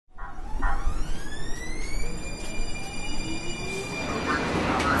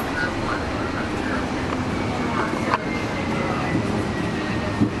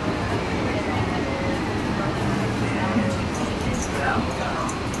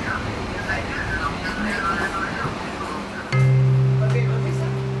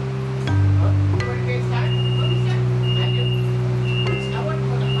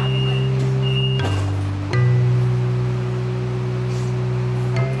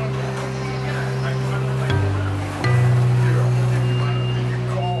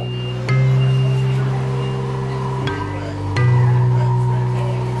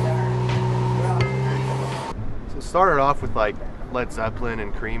started off with like Led Zeppelin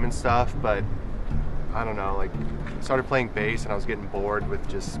and Cream and stuff, but I don't know, like started playing bass and I was getting bored with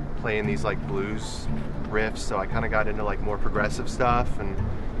just playing these like blues riffs, so I kind of got into like more progressive stuff, and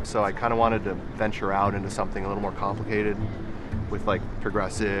so I kind of wanted to venture out into something a little more complicated with like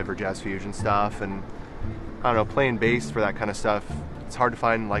progressive or jazz fusion stuff. And I don't know, playing bass for that kind of stuff, it's hard to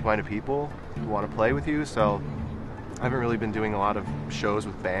find like-minded people who want to play with you, so I haven't really been doing a lot of shows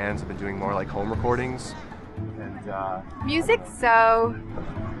with bands. I've been doing more like home recordings. And music, so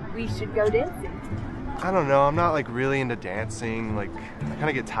we should go dancing. I don't know, I'm not like really into dancing. Like I kind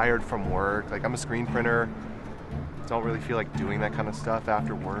of get tired from work. Like I'm a screen printer. Don't really feel like doing that kind of stuff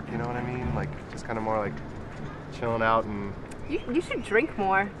after work, you know what I mean? Like just kind of more like chilling out. And you should drink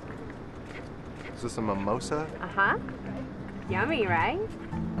more. Is this a mimosa? Uh-huh. Yummy, right?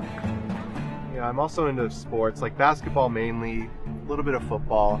 Yeah, I'm also into sports, like basketball mainly, a little bit of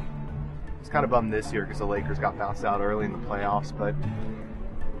football. I was kind of bummed this year because the Lakers got bounced out early in the playoffs, but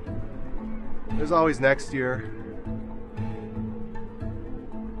there's always next year.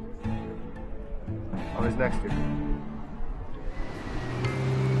 Always next year.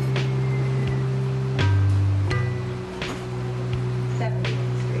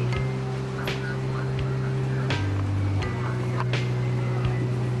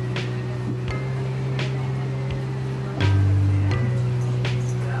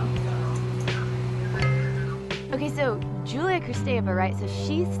 Okay, so Julia Kristeva, right? So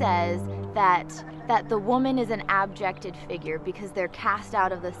she says that the woman is an abjected figure because they're cast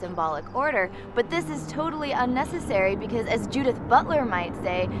out of the symbolic order. But this is totally unnecessary because, as Judith Butler might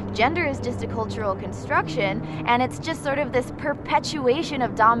say, gender is just a cultural construction, and it's just sort of this perpetuation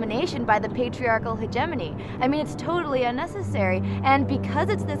of domination by the patriarchal hegemony. I mean, it's totally unnecessary. And because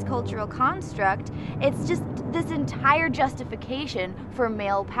it's this cultural construct, it's just this entire justification for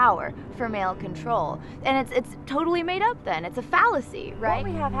male power, for male control. And it's totally made up then. It's a fallacy, right?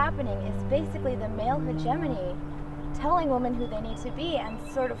 What we have happening is basically the male hegemony telling women who they need to be and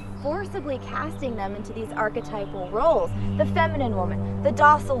sort of forcibly casting them into these archetypal roles. The feminine woman, the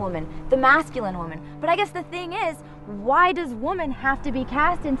docile woman, the masculine woman. But I guess the thing is, why does woman have to be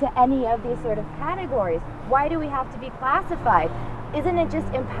cast into any of these sort of categories? Why do we have to be classified? Isn't it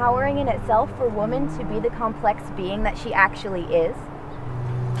just empowering in itself for woman to be the complex being that she actually is?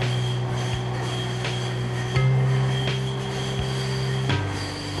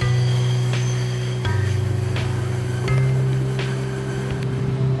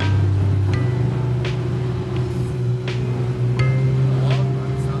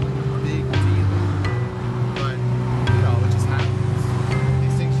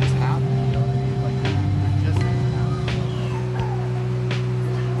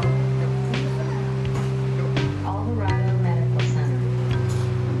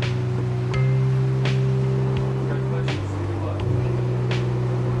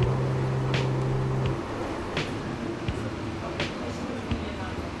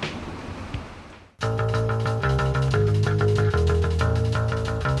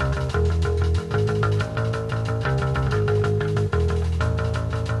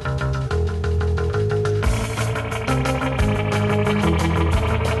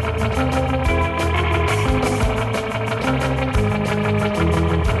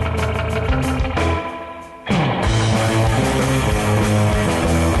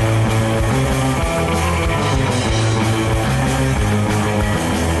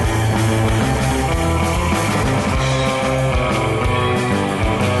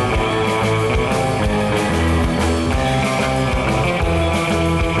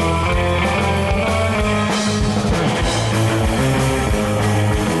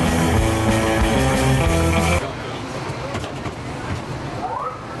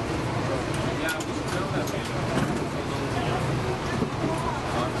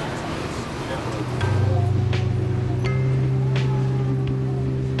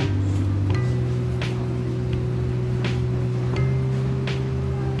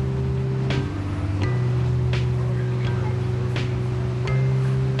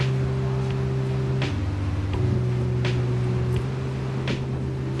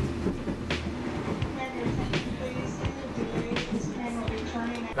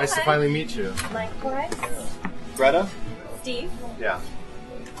 Nice to finally meet you. Likewise. Greta? Steve. Yeah.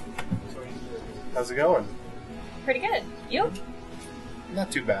 How's it going? Pretty good. You? Not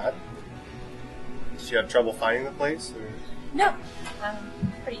too bad. Did you have trouble finding the place? Or? No.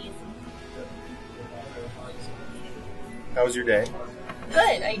 Pretty easy. How was your day?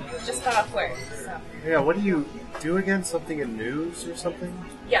 Good. I just got off work. So. Yeah, what do you do again? Something in news or something?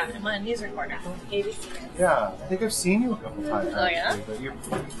 Yeah, I'm a news reporter. ABC. Yeah, I think I've seen you a couple times. Oh, yeah? But you're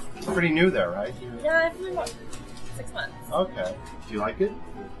pretty new there, right? Yeah, I've been 6 months. Okay. Do you like it?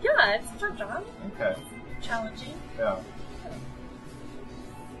 Yeah, it's a fun job. Okay. Challenging. Yeah.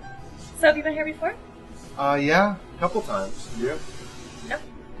 So have you been here before? Yeah, a couple times. You? No.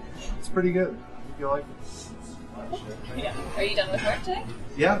 It's pretty good. I feel like it. Yeah. Are you done with work today?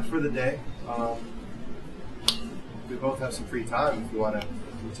 Yeah, for the day. We both have some free time. If you want to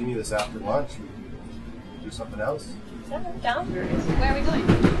continue this after lunch, we can do something else. Yeah, down. Where are we going?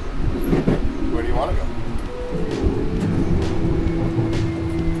 Where do you want to go?